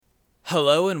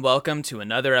Hello and welcome to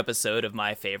another episode of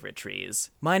My Favorite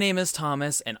Trees. My name is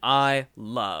Thomas and I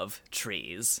love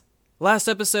trees. Last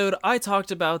episode, I talked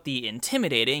about the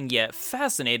intimidating yet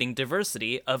fascinating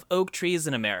diversity of oak trees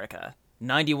in America.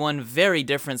 91 very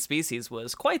different species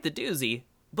was quite the doozy,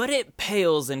 but it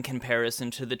pales in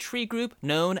comparison to the tree group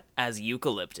known as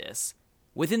eucalyptus.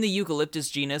 Within the eucalyptus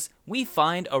genus, we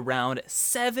find around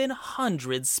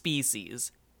 700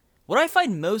 species. What I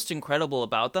find most incredible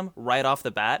about them right off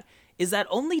the bat is that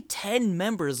only 10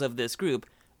 members of this group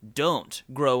don't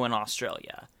grow in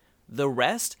Australia. The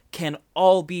rest can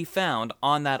all be found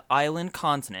on that island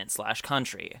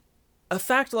continent/country. A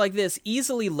fact like this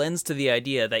easily lends to the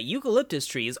idea that eucalyptus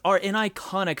trees are an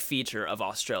iconic feature of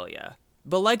Australia.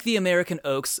 But like the American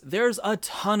oaks, there's a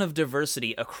ton of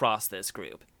diversity across this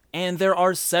group. And there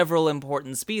are several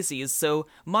important species, so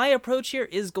my approach here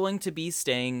is going to be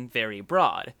staying very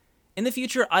broad. In the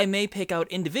future, I may pick out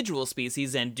individual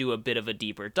species and do a bit of a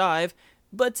deeper dive,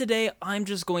 but today I'm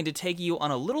just going to take you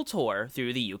on a little tour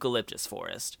through the eucalyptus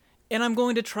forest. And I'm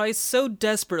going to try so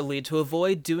desperately to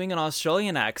avoid doing an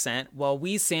Australian accent while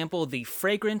we sample the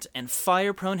fragrant and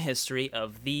fire-prone history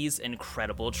of these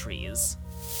incredible trees.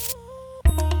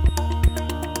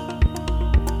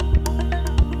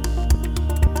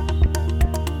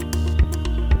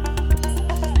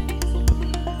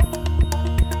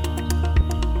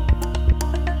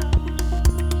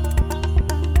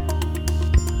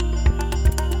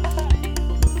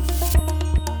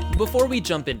 Before we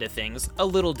jump into things, a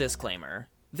little disclaimer.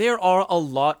 There are a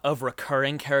lot of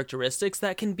recurring characteristics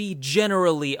that can be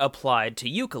generally applied to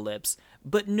eucalypts,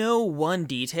 but no one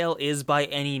detail is by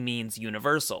any means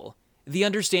universal. The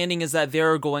understanding is that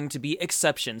there are going to be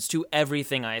exceptions to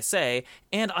everything I say,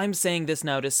 and I'm saying this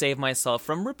now to save myself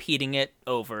from repeating it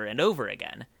over and over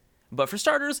again. But for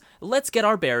starters, let's get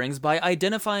our bearings by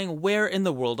identifying where in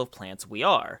the world of plants we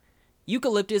are.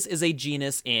 Eucalyptus is a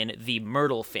genus in the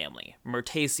myrtle family,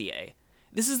 Myrtaceae.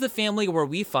 This is the family where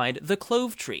we find the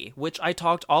clove tree, which I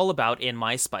talked all about in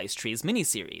my Spice Trees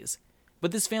miniseries.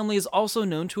 But this family is also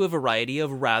known to a variety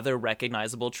of rather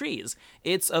recognizable trees.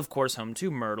 It's of course home to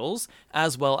myrtles,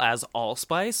 as well as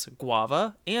allspice,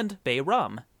 guava, and bay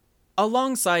rum.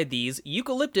 Alongside these,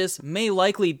 eucalyptus may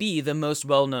likely be the most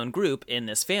well-known group in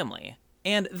this family.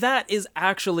 And that is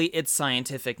actually its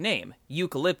scientific name,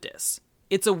 eucalyptus.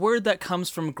 It's a word that comes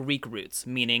from Greek roots,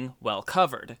 meaning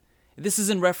well-covered. This is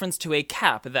in reference to a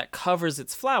cap that covers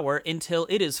its flower until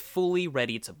it is fully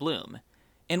ready to bloom.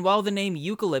 And while the name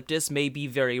eucalyptus may be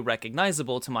very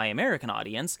recognizable to my American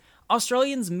audience,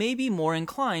 Australians may be more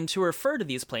inclined to refer to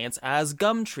these plants as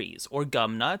gum trees, or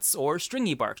gum nuts, or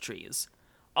stringy bark trees.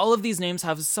 All of these names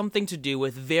have something to do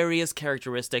with various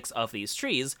characteristics of these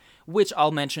trees, which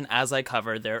I'll mention as I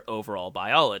cover their overall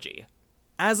biology.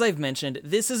 As I've mentioned,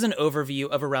 this is an overview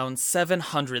of around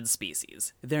 700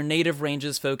 species. Their native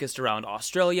ranges focused around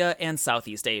Australia and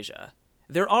Southeast Asia.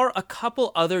 There are a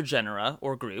couple other genera,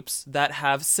 or groups, that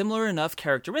have similar enough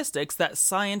characteristics that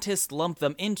scientists lump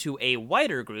them into a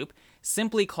wider group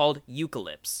simply called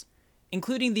eucalypts.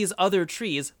 Including these other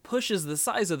trees pushes the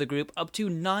size of the group up to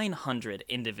 900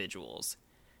 individuals.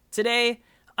 Today,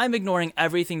 I'm ignoring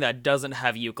everything that doesn't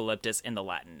have eucalyptus in the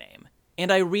Latin name. And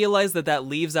I realize that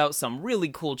leaves out some really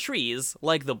cool trees,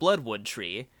 like the bloodwood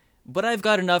tree, but I've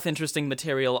got enough interesting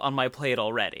material on my plate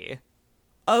already.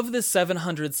 Of the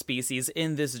 700 species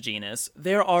in this genus,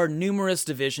 there are numerous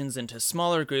divisions into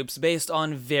smaller groups based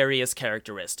on various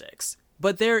characteristics.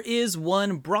 But there is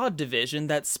one broad division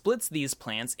that splits these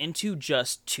plants into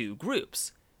just two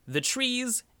groups, the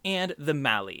trees and the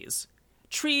mallees.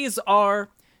 Trees are,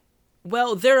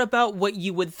 well, they're about what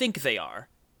you would think they are.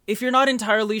 If you're not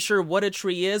entirely sure what a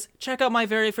tree is, check out my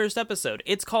very first episode.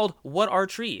 It's called What Are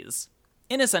Trees?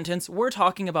 In a sentence, we're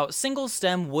talking about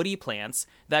single-stem woody plants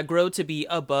that grow to be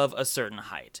above a certain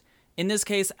height. In this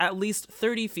case, at least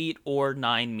 30 feet or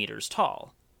 9 meters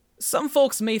tall. Some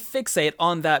folks may fixate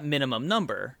on that minimum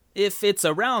number. If it's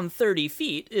around 30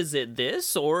 feet, is it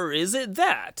this or is it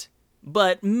that?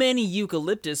 But many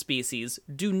eucalyptus species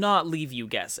do not leave you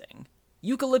guessing.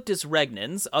 Eucalyptus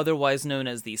regnans, otherwise known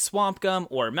as the swamp gum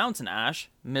or mountain ash,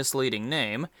 misleading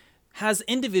name, has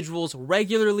individuals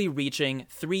regularly reaching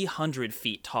 300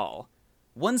 feet tall.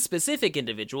 One specific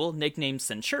individual, nicknamed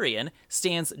Centurion,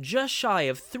 stands just shy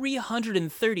of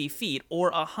 330 feet or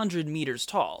 100 meters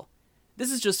tall.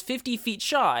 This is just 50 feet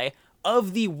shy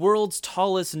of the world's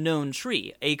tallest known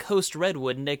tree, a coast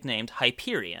redwood nicknamed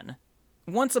Hyperion.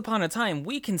 Once upon a time,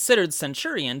 we considered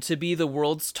Centurion to be the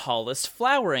world's tallest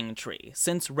flowering tree,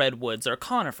 since redwoods are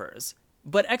conifers.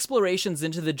 But explorations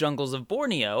into the jungles of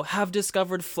Borneo have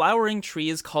discovered flowering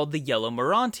trees called the yellow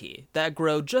Meranti that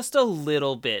grow just a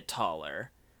little bit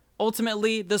taller.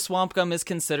 Ultimately, the swamp gum is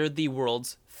considered the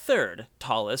world's third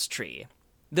tallest tree,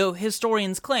 though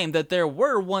historians claim that there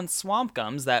were once swamp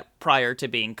gums that, prior to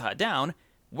being cut down,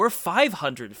 were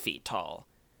 500 feet tall.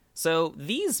 So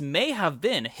these may have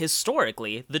been,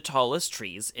 historically, the tallest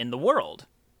trees in the world.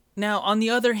 Now, on the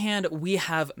other hand, we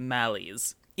have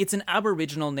mallees. It's an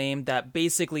Aboriginal name that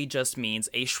basically just means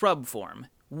a shrub form,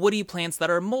 woody plants that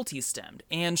are multi-stemmed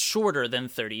and shorter than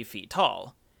 30 feet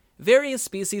tall. Various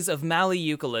species of mallee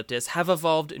eucalyptus have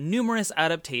evolved numerous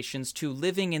adaptations to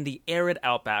living in the arid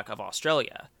outback of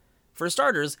Australia. For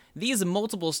starters, these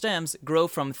multiple stems grow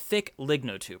from thick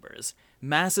lignotubers,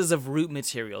 masses of root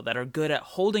material that are good at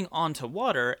holding on to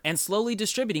water and slowly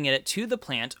distributing it to the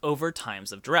plant over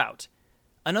times of drought.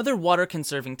 Another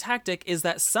water-conserving tactic is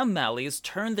that some mallees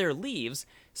turn their leaves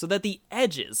so that the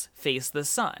edges face the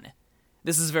sun.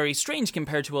 This is very strange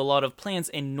compared to a lot of plants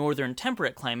in northern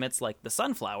temperate climates like the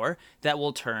sunflower that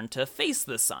will turn to face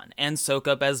the sun and soak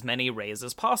up as many rays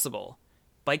as possible.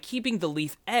 By keeping the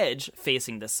leaf edge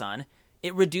facing the sun,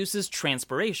 it reduces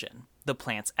transpiration, the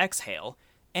plant's exhale,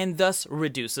 and thus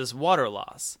reduces water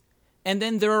loss. And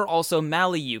then there are also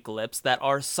mallee eucalypts that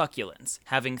are succulents,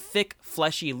 having thick,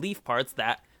 fleshy leaf parts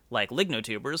that, like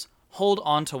lignotubers, hold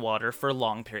on to water for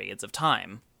long periods of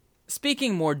time.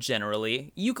 Speaking more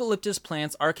generally, eucalyptus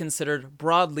plants are considered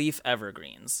broadleaf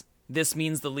evergreens. This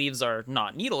means the leaves are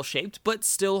not needle-shaped, but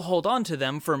still hold on to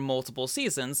them for multiple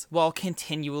seasons while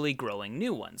continually growing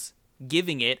new ones,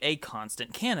 giving it a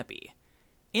constant canopy.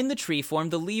 In the tree form,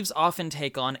 the leaves often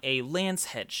take on a lance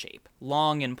head shape,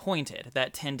 long and pointed,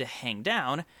 that tend to hang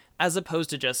down, as opposed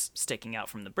to just sticking out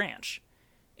from the branch.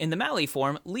 In the mallee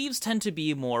form, leaves tend to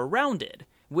be more rounded,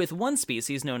 with one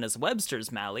species known as Webster's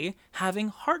mallee having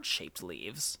heart-shaped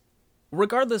leaves.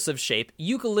 Regardless of shape,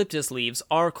 eucalyptus leaves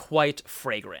are quite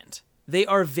fragrant. They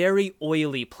are very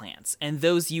oily plants, and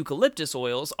those eucalyptus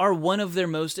oils are one of their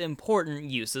most important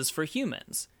uses for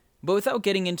humans. But without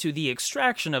getting into the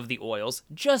extraction of the oils,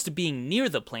 just being near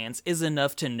the plants is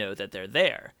enough to know that they're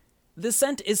there. The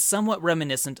scent is somewhat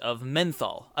reminiscent of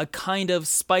menthol, a kind of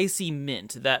spicy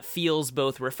mint that feels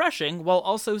both refreshing while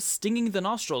also stinging the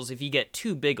nostrils if you get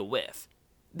too big a whiff.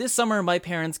 This summer, my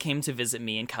parents came to visit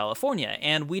me in California,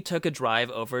 and we took a drive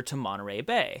over to Monterey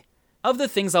Bay. Of the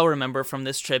things I'll remember from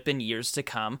this trip in years to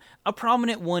come, a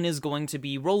prominent one is going to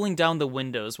be rolling down the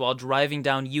windows while driving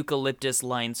down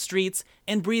eucalyptus-lined streets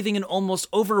and breathing an almost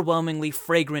overwhelmingly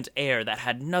fragrant air that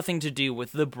had nothing to do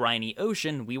with the briny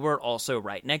ocean we were also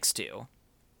right next to.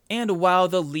 And while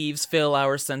the leaves fill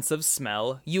our sense of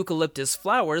smell, eucalyptus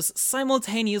flowers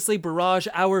simultaneously barrage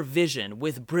our vision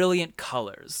with brilliant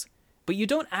colors. But you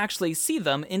don't actually see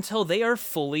them until they are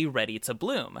fully ready to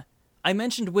bloom. I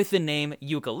mentioned with the name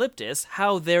eucalyptus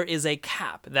how there is a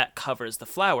cap that covers the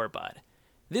flower bud.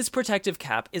 This protective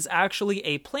cap is actually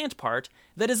a plant part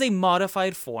that is a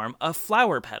modified form of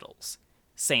flower petals.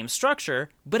 Same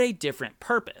structure, but a different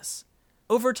purpose.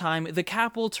 Over time, the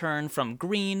cap will turn from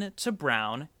green to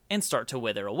brown and start to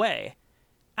wither away,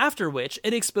 after which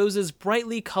it exposes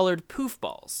brightly colored poof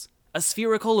balls, a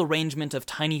spherical arrangement of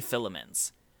tiny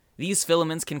filaments. These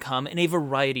filaments can come in a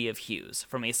variety of hues,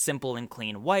 from a simple and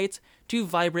clean white to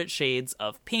vibrant shades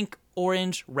of pink,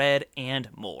 orange, red, and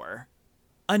more.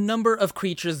 A number of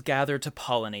creatures gather to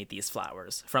pollinate these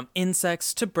flowers, from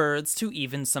insects to birds to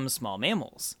even some small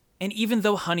mammals. And even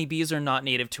though honeybees are not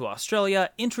native to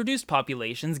Australia, introduced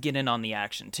populations get in on the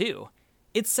action too.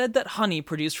 It's said that honey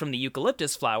produced from the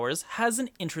eucalyptus flowers has an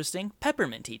interesting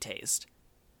pepperminty taste.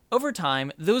 Over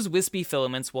time, those wispy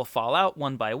filaments will fall out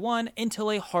one by one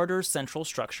until a harder central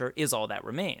structure is all that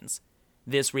remains.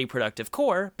 This reproductive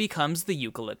core becomes the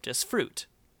eucalyptus fruit.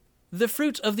 The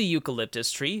fruit of the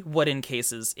eucalyptus tree, what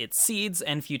encases its seeds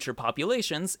and future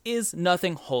populations, is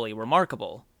nothing wholly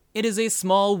remarkable. It is a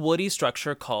small woody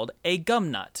structure called a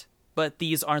gum nut, but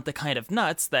these aren't the kind of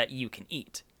nuts that you can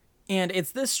eat. And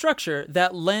it's this structure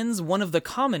that lends one of the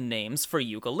common names for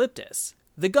eucalyptus,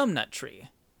 the gumnut tree.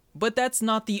 But that's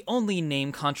not the only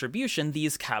name contribution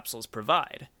these capsules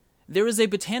provide. There is a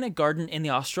botanic garden in the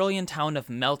Australian town of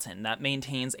Melton that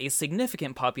maintains a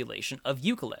significant population of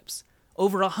eucalypts.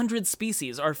 Over 100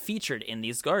 species are featured in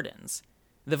these gardens.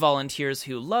 The volunteers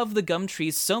who love the gum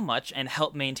trees so much and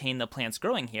help maintain the plants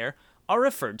growing here are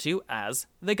referred to as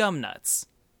the gumnuts.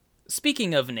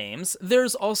 Speaking of names,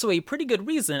 there's also a pretty good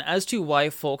reason as to why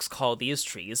folks call these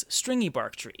trees stringy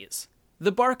bark trees.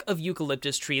 The bark of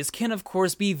eucalyptus trees can of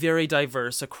course be very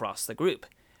diverse across the group.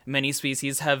 Many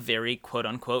species have very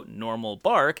quote-unquote normal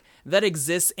bark that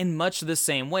exists in much the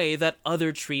same way that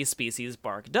other tree species'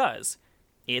 bark does.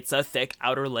 It's a thick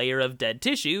outer layer of dead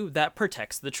tissue that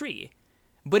protects the tree.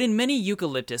 But in many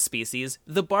eucalyptus species,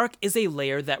 the bark is a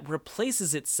layer that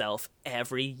replaces itself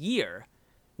every year.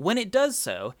 When it does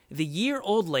so, the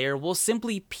year-old layer will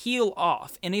simply peel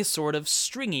off in a sort of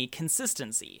stringy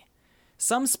consistency.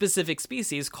 Some specific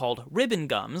species called ribbon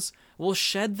gums will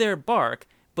shed their bark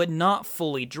but not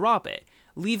fully drop it,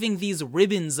 leaving these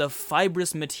ribbons of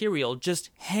fibrous material just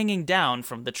hanging down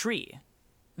from the tree.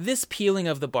 This peeling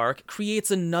of the bark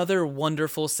creates another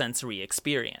wonderful sensory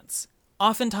experience.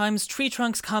 Oftentimes, tree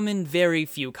trunks come in very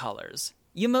few colors.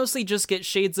 You mostly just get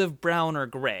shades of brown or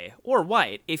gray, or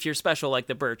white if you're special like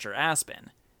the birch or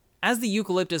aspen. As the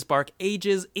eucalyptus bark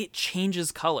ages, it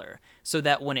changes color, so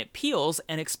that when it peels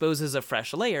and exposes a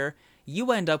fresh layer,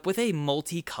 you end up with a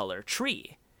multicolor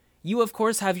tree. You of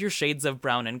course have your shades of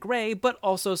brown and gray, but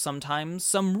also sometimes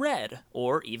some red,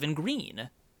 or even green.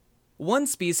 One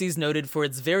species noted for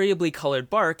its variably colored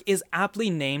bark is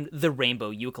aptly named the rainbow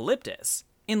eucalyptus,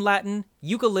 in Latin,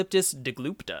 Eucalyptus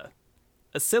deglupta.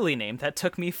 A silly name that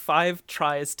took me 5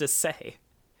 tries to say.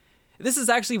 This is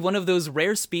actually one of those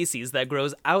rare species that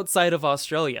grows outside of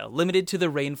Australia, limited to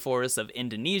the rainforests of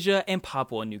Indonesia and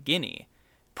Papua New Guinea.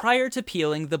 Prior to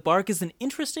peeling, the bark is an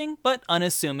interesting but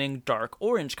unassuming dark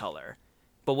orange color.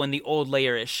 But when the old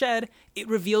layer is shed, it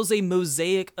reveals a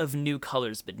mosaic of new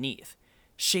colors beneath.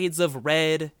 Shades of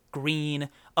red, green,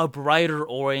 a brighter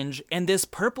orange, and this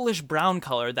purplish brown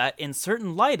color that, in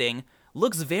certain lighting,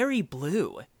 looks very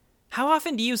blue. How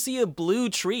often do you see a blue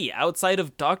tree outside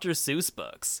of Dr. Seuss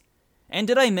books? And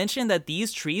did I mention that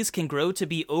these trees can grow to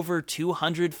be over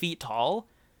 200 feet tall?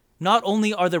 Not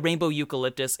only are the rainbow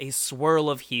eucalyptus a swirl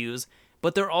of hues,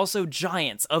 but they're also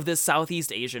giants of the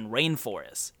Southeast Asian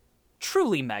rainforest.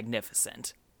 Truly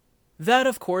magnificent. That,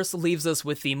 of course, leaves us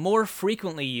with the more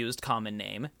frequently used common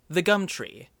name, the gum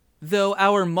tree. Though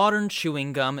our modern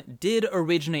chewing gum did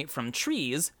originate from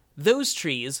trees, those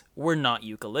trees were not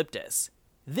eucalyptus.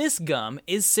 This gum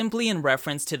is simply in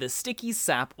reference to the sticky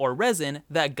sap or resin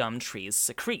that gum trees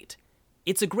secrete.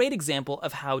 It's a great example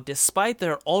of how, despite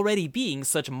there already being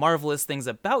such marvelous things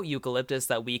about eucalyptus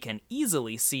that we can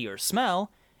easily see or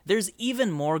smell, there's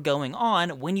even more going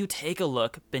on when you take a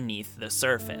look beneath the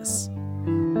surface.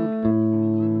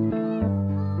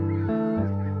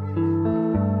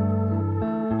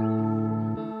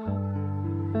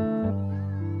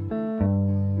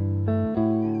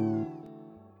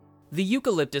 The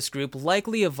eucalyptus group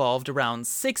likely evolved around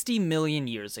 60 million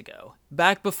years ago,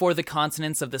 back before the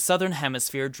continents of the southern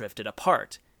hemisphere drifted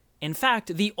apart. In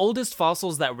fact, the oldest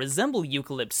fossils that resemble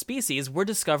eucalypt species were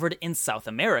discovered in South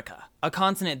America, a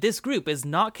continent this group is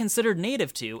not considered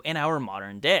native to in our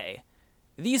modern day.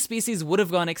 These species would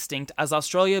have gone extinct as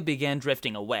Australia began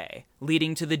drifting away,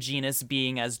 leading to the genus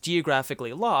being as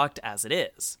geographically locked as it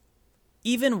is.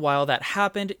 Even while that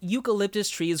happened, eucalyptus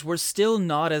trees were still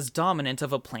not as dominant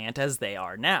of a plant as they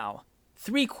are now.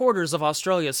 3/4 of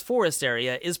Australia's forest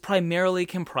area is primarily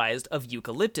comprised of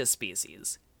eucalyptus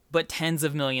species. But tens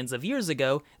of millions of years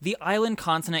ago, the island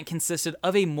continent consisted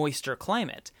of a moister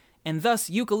climate, and thus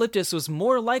eucalyptus was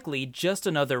more likely just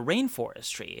another rainforest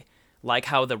tree, like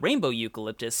how the rainbow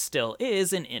eucalyptus still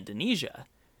is in Indonesia.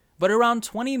 But around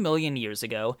 20 million years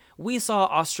ago, we saw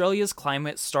Australia's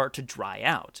climate start to dry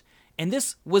out, and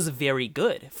this was very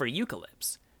good for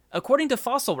eucalypts. According to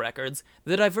fossil records,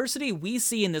 the diversity we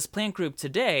see in this plant group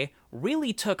today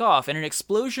really took off in an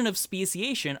explosion of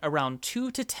speciation around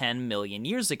 2 to 10 million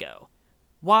years ago.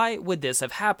 Why would this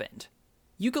have happened?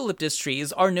 Eucalyptus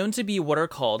trees are known to be what are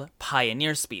called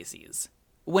pioneer species.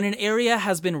 When an area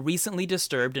has been recently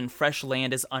disturbed and fresh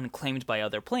land is unclaimed by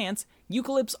other plants,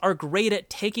 eucalypts are great at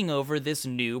taking over this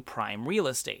new prime real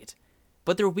estate.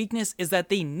 But their weakness is that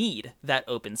they need that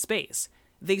open space.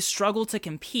 They struggle to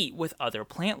compete with other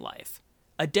plant life.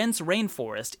 A dense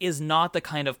rainforest is not the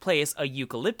kind of place a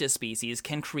eucalyptus species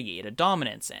can create a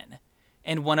dominance in.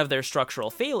 And one of their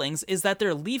structural failings is that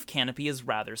their leaf canopy is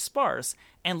rather sparse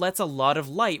and lets a lot of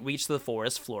light reach the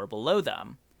forest floor below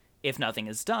them. If nothing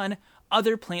is done,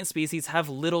 other plant species have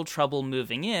little trouble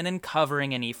moving in and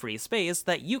covering any free space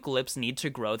that eucalypts need to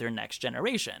grow their next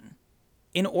generation.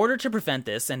 In order to prevent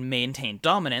this and maintain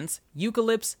dominance,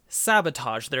 eucalypts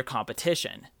sabotage their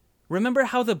competition. Remember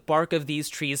how the bark of these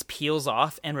trees peels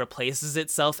off and replaces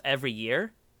itself every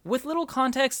year? With little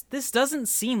context, this doesn't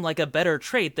seem like a better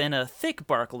trait than a thick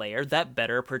bark layer that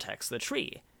better protects the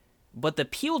tree. But the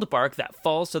peeled bark that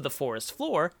falls to the forest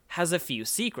floor has a few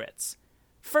secrets.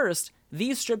 First,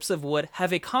 these strips of wood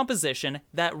have a composition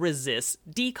that resists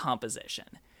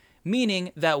decomposition,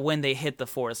 meaning that when they hit the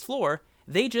forest floor,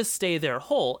 they just stay there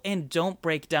whole and don't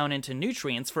break down into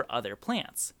nutrients for other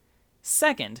plants.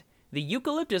 Second, the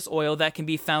eucalyptus oil that can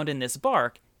be found in this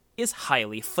bark is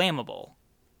highly flammable.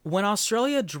 When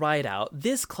Australia dried out,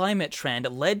 this climate trend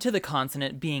led to the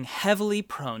continent being heavily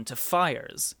prone to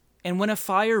fires. And when a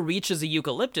fire reaches a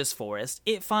eucalyptus forest,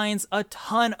 it finds a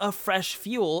ton of fresh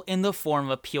fuel in the form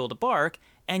of peeled bark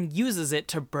and uses it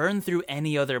to burn through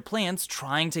any other plants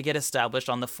trying to get established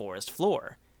on the forest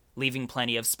floor, leaving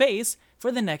plenty of space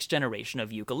for the next generation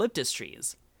of eucalyptus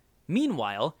trees.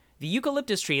 Meanwhile, the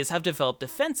eucalyptus trees have developed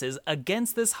defenses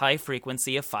against this high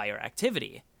frequency of fire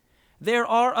activity. There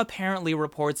are apparently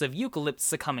reports of eucalypts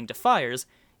succumbing to fires,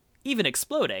 even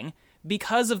exploding,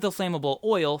 because of the flammable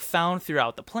oil found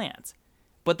throughout the plant.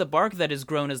 But the bark that is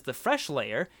grown as the fresh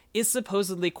layer is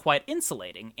supposedly quite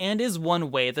insulating and is one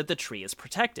way that the tree is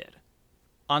protected.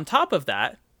 On top of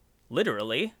that,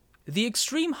 literally, the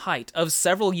extreme height of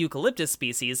several eucalyptus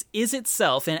species is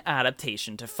itself an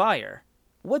adaptation to fire.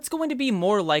 What's going to be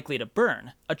more likely to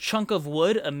burn, a chunk of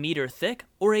wood a meter thick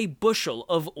or a bushel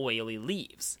of oily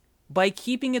leaves? By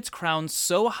keeping its crown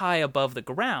so high above the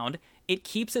ground, it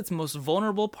keeps its most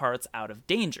vulnerable parts out of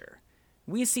danger.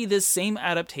 We see this same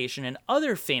adaptation in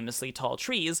other famously tall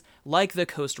trees like the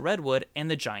coast redwood and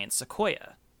the giant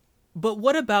sequoia. But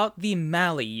what about the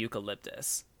mallee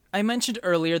eucalyptus? I mentioned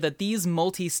earlier that these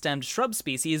multi-stemmed shrub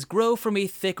species grow from a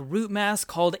thick root mass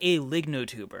called a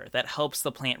lignotuber that helps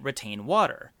the plant retain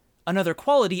water. Another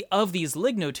quality of these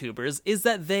lignotubers is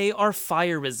that they are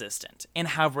fire resistant and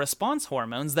have response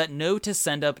hormones that know to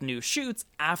send up new shoots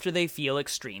after they feel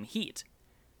extreme heat.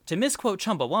 To misquote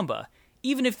Chumbawamba,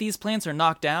 even if these plants are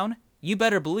knocked down, you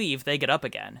better believe they get up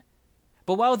again.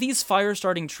 But while these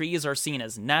fire-starting trees are seen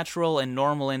as natural and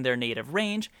normal in their native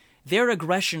range, their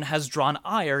aggression has drawn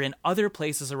ire in other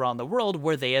places around the world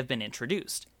where they have been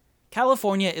introduced.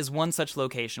 California is one such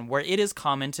location where it is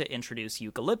common to introduce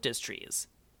eucalyptus trees.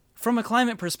 From a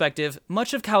climate perspective,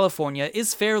 much of California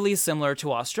is fairly similar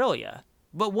to Australia,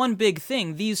 but one big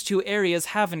thing these two areas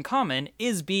have in common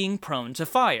is being prone to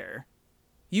fire.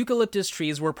 Eucalyptus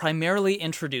trees were primarily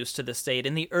introduced to the state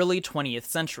in the early 20th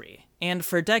century, and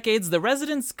for decades the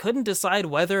residents couldn't decide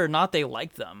whether or not they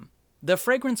liked them. The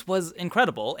fragrance was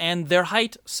incredible, and their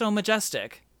height so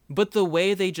majestic, but the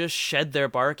way they just shed their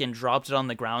bark and dropped it on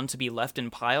the ground to be left in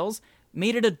piles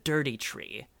made it a dirty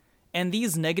tree. And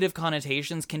these negative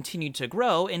connotations continued to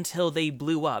grow until they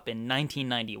blew up in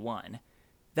 1991.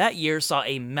 That year saw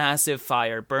a massive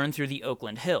fire burn through the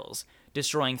Oakland Hills,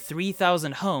 destroying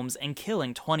 3,000 homes and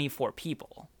killing 24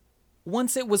 people.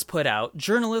 Once it was put out,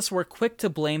 journalists were quick to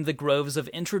blame the groves of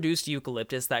introduced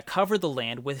eucalyptus that covered the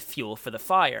land with fuel for the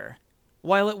fire.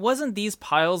 While it wasn't these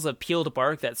piles of peeled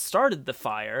bark that started the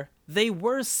fire, they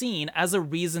were seen as a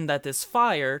reason that this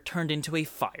fire turned into a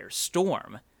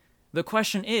firestorm. The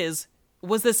question is,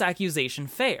 was this accusation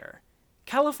fair?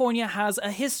 California has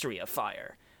a history of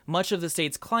fire. Much of the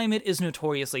state's climate is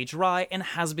notoriously dry and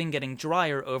has been getting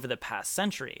drier over the past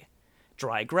century.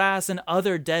 Dry grass and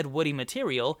other dead woody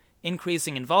material,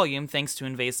 increasing in volume thanks to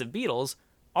invasive beetles,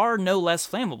 are no less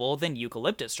flammable than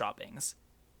eucalyptus droppings.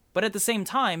 But at the same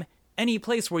time, any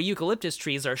place where eucalyptus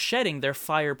trees are shedding their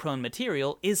fire-prone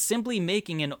material is simply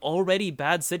making an already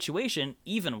bad situation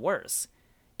even worse.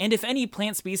 And if any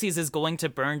plant species is going to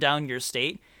burn down your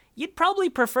state, you'd probably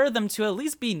prefer them to at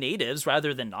least be natives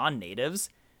rather than non-natives.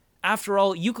 After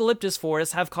all, eucalyptus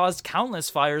forests have caused countless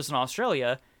fires in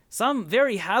Australia, some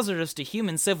very hazardous to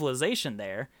human civilization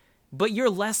there, but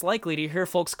you're less likely to hear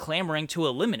folks clamoring to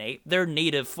eliminate their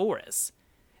native forests.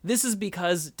 This is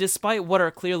because, despite what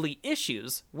are clearly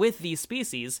issues with these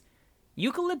species,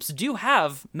 eucalypts do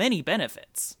have many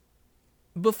benefits.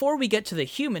 Before we get to the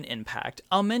human impact,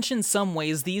 I'll mention some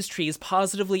ways these trees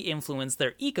positively influence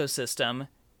their ecosystem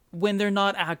when they're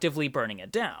not actively burning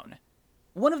it down.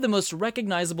 One of the most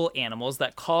recognizable animals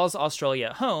that calls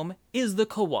Australia home is the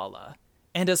koala.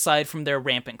 And aside from their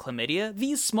rampant chlamydia,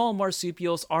 these small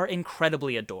marsupials are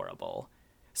incredibly adorable.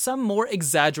 Some more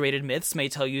exaggerated myths may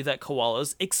tell you that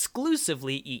koalas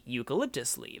exclusively eat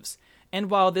eucalyptus leaves, and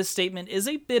while this statement is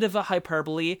a bit of a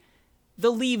hyperbole,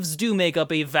 the leaves do make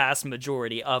up a vast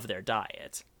majority of their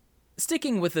diet.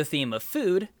 Sticking with the theme of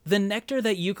food, the nectar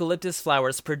that eucalyptus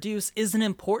flowers produce is an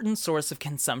important source of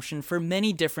consumption for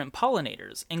many different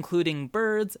pollinators, including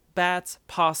birds, bats,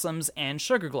 possums, and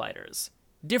sugar gliders.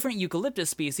 Different eucalyptus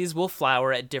species will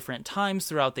flower at different times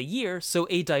throughout the year, so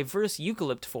a diverse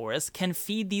eucalypt forest can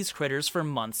feed these critters for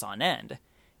months on end.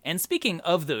 And speaking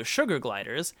of those sugar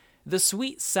gliders, the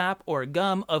sweet sap or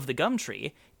gum of the gum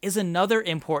tree is another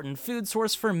important food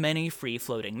source for many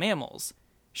free-floating mammals.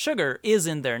 Sugar is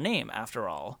in their name, after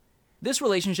all. This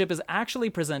relationship is actually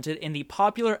presented in the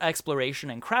popular exploration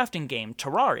and crafting game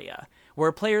Terraria,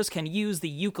 where players can use the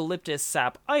eucalyptus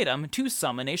sap item to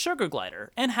summon a sugar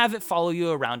glider and have it follow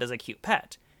you around as a cute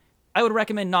pet. I would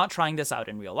recommend not trying this out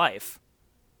in real life.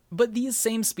 But these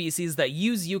same species that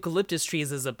use eucalyptus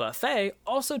trees as a buffet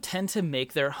also tend to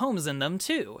make their homes in them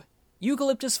too.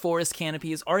 Eucalyptus forest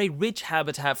canopies are a rich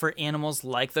habitat for animals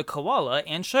like the koala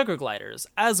and sugar gliders,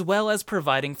 as well as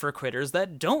providing for critters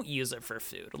that don't use it for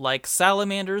food, like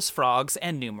salamanders, frogs,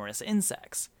 and numerous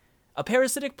insects. A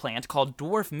parasitic plant called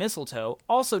dwarf mistletoe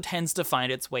also tends to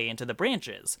find its way into the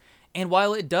branches, and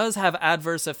while it does have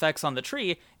adverse effects on the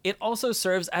tree, it also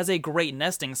serves as a great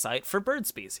nesting site for bird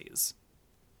species.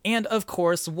 And of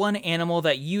course, one animal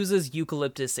that uses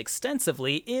eucalyptus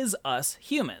extensively is us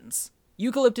humans.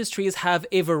 Eucalyptus trees have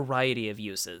a variety of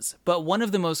uses, but one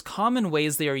of the most common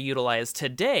ways they are utilized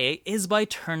today is by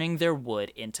turning their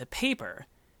wood into paper.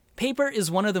 Paper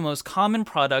is one of the most common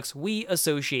products we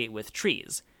associate with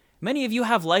trees. Many of you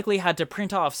have likely had to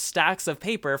print off stacks of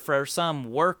paper for some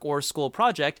work or school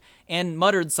project and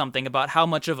muttered something about how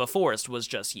much of a forest was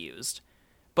just used.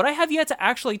 But I have yet to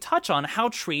actually touch on how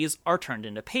trees are turned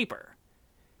into paper.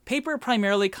 Paper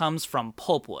primarily comes from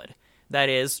pulpwood. That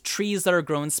is, trees that are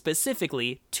grown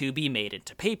specifically to be made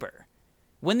into paper.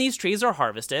 When these trees are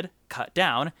harvested, cut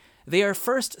down, they are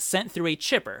first sent through a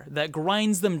chipper that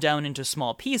grinds them down into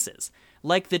small pieces,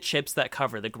 like the chips that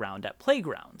cover the ground at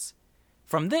playgrounds.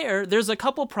 From there, there's a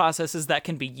couple processes that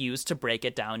can be used to break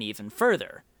it down even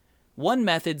further. One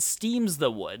method steams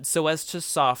the wood so as to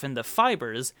soften the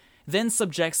fibers, then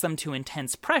subjects them to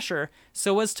intense pressure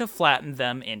so as to flatten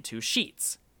them into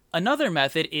sheets. Another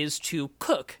method is to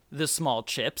cook the small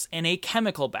chips in a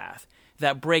chemical bath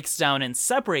that breaks down and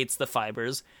separates the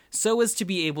fibers so as to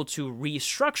be able to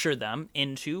restructure them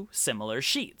into similar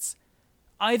sheets.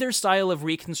 Either style of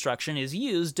reconstruction is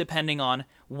used depending on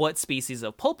what species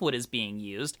of pulpwood is being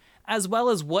used, as well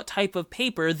as what type of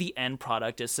paper the end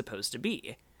product is supposed to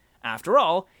be. After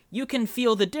all, you can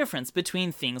feel the difference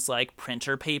between things like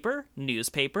printer paper,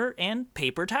 newspaper, and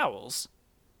paper towels.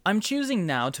 I'm choosing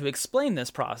now to explain this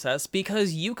process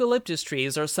because eucalyptus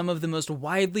trees are some of the most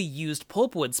widely used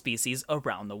pulpwood species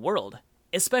around the world,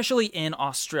 especially in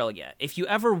Australia. If you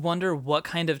ever wonder what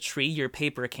kind of tree your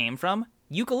paper came from,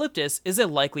 eucalyptus is a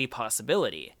likely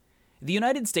possibility. The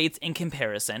United States, in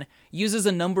comparison, uses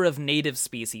a number of native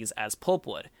species as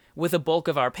pulpwood, with a bulk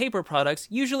of our paper products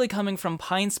usually coming from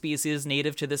pine species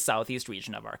native to the southeast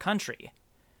region of our country.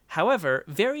 However,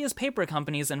 various paper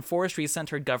companies and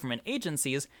forestry-centered government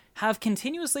agencies have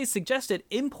continuously suggested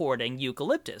importing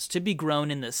eucalyptus to be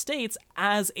grown in the States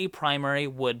as a primary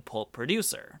wood pulp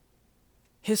producer.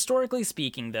 Historically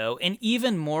speaking, though, an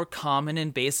even more common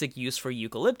and basic use for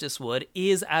eucalyptus wood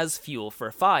is as fuel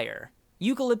for fire.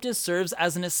 Eucalyptus serves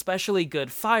as an especially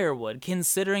good firewood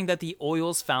considering that the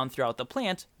oils found throughout the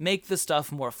plant make the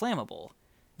stuff more flammable.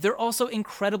 They're also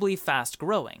incredibly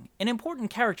fast-growing, an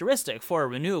important characteristic for a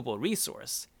renewable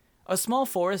resource. A small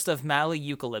forest of mallee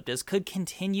eucalyptus could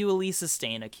continually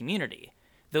sustain a community.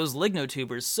 Those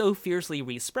lignotubers so fiercely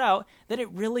resprout that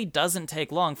it really doesn't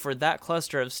take long for that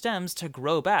cluster of stems to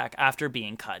grow back after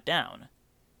being cut down.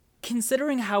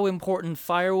 Considering how important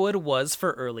firewood was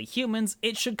for early humans,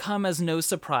 it should come as no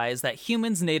surprise that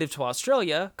humans native to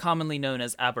Australia, commonly known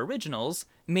as Aboriginals,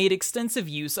 made extensive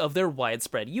use of their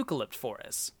widespread eucalypt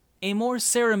forests. A more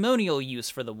ceremonial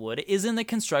use for the wood is in the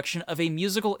construction of a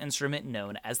musical instrument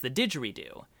known as the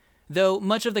didgeridoo, though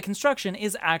much of the construction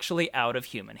is actually out of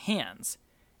human hands.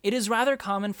 It is rather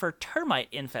common for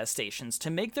termite infestations to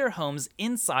make their homes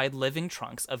inside living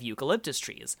trunks of eucalyptus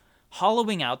trees,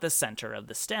 hollowing out the center of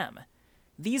the stem.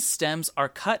 These stems are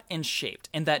cut and shaped,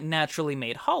 and that naturally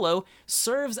made hollow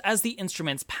serves as the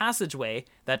instrument's passageway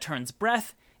that turns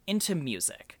breath into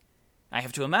music. I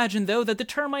have to imagine, though, that the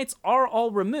termites are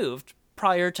all removed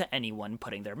prior to anyone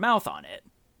putting their mouth on it.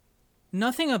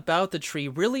 Nothing about the tree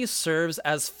really serves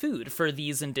as food for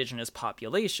these indigenous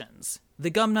populations.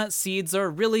 The gumnut seeds are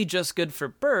really just good for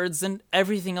birds, and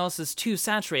everything else is too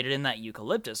saturated in that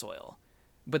eucalyptus oil.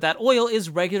 But that oil is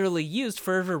regularly used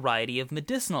for a variety of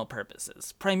medicinal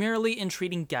purposes, primarily in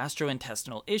treating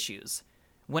gastrointestinal issues.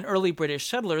 When early British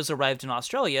settlers arrived in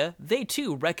Australia, they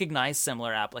too recognized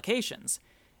similar applications.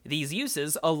 These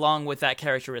uses, along with that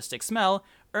characteristic smell,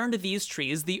 earned these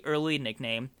trees the early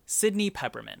nickname Sydney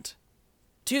peppermint.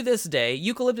 To this day,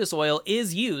 eucalyptus oil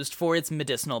is used for its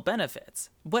medicinal benefits,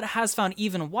 but has found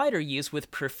even wider use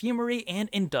with perfumery and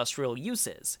industrial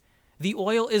uses. The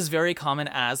oil is very common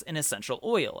as an essential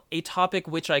oil, a topic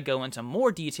which I go into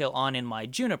more detail on in my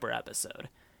juniper episode.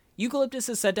 Eucalyptus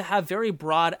is said to have very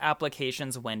broad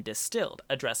applications when distilled,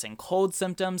 addressing cold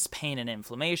symptoms, pain and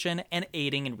inflammation, and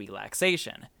aiding in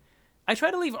relaxation. I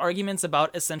try to leave arguments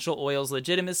about essential oils'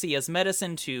 legitimacy as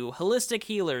medicine to holistic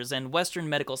healers and Western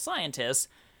medical scientists,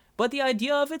 but the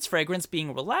idea of its fragrance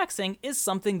being relaxing is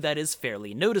something that is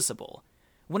fairly noticeable.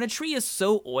 When a tree is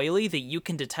so oily that you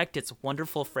can detect its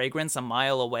wonderful fragrance a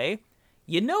mile away,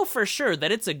 you know for sure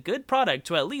that it's a good product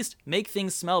to at least make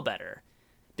things smell better.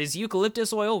 Does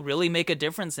eucalyptus oil really make a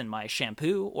difference in my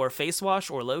shampoo or face wash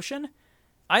or lotion?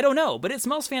 I don't know, but it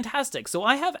smells fantastic, so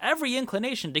I have every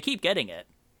inclination to keep getting it.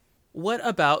 What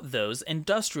about those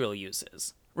industrial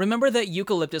uses? Remember that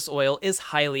eucalyptus oil is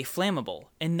highly flammable,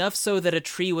 enough so that a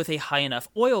tree with a high enough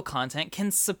oil content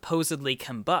can supposedly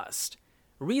combust.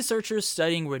 Researchers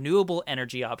studying renewable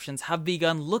energy options have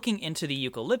begun looking into the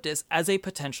eucalyptus as a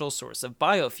potential source of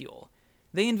biofuel.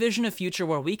 They envision a future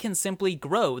where we can simply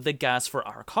grow the gas for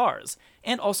our cars,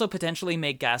 and also potentially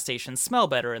make gas stations smell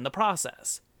better in the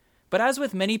process. But as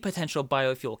with many potential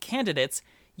biofuel candidates,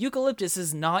 eucalyptus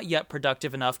is not yet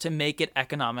productive enough to make it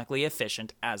economically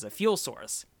efficient as a fuel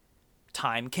source.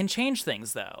 Time can change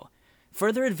things, though.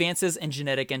 Further advances in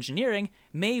genetic engineering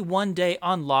may one day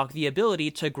unlock the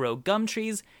ability to grow gum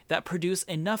trees that produce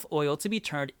enough oil to be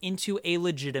turned into a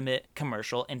legitimate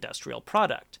commercial industrial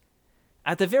product.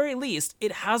 At the very least,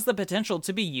 it has the potential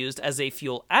to be used as a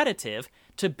fuel additive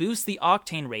to boost the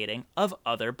octane rating of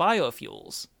other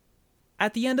biofuels.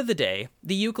 At the end of the day,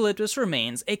 the eucalyptus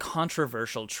remains a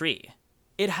controversial tree.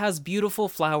 It has beautiful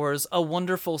flowers, a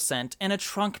wonderful scent, and a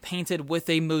trunk painted with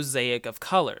a mosaic of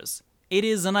colors. It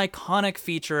is an iconic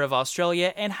feature of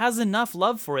Australia and has enough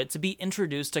love for it to be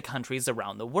introduced to countries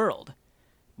around the world.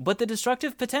 But the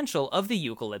destructive potential of the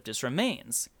eucalyptus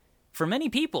remains. For many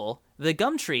people, the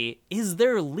gum tree is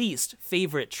their least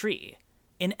favorite tree,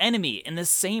 an enemy in the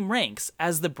same ranks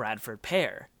as the Bradford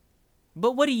pear.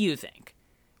 But what do you think?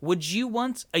 Would you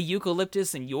want a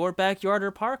eucalyptus in your backyard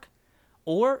or park?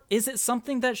 Or is it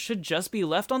something that should just be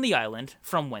left on the island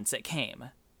from whence it came?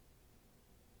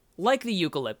 Like the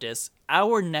eucalyptus,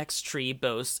 our next tree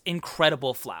boasts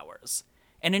incredible flowers.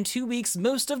 And in 2 weeks,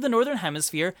 most of the Northern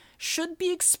Hemisphere should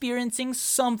be experiencing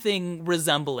something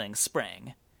resembling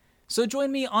spring. So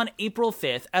join me on April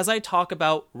 5th as I talk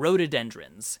about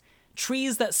rhododendrons,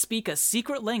 trees that speak a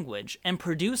secret language and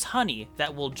produce honey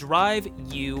that will drive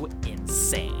you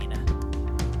insane.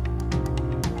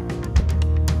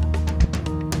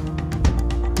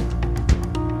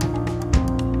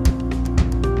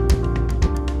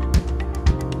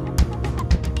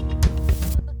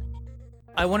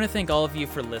 I want to thank all of you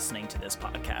for listening to this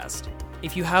podcast.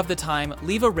 If you have the time,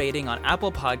 leave a rating on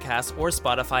Apple Podcasts or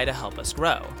Spotify to help us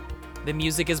grow. The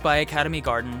music is by Academy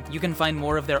Garden. You can find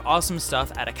more of their awesome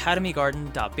stuff at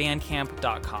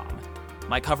academygarden.bandcamp.com.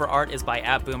 My cover art is by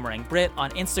 @BoomerangBrit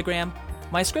on Instagram.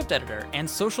 My script editor and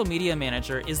social media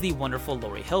manager is the wonderful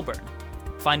Lori Hilburn.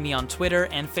 Find me on Twitter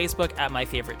and Facebook at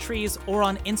MyFavoriteTrees or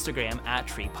on Instagram at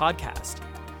TreePodcast.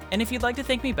 And if you'd like to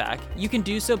thank me back, you can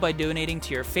do so by donating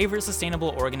to your favorite sustainable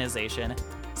organization,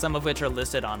 some of which are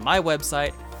listed on my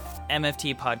website,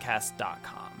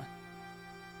 mftpodcast.com.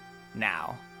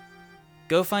 Now,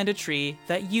 go find a tree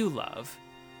that you love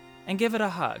and give it a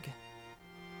hug.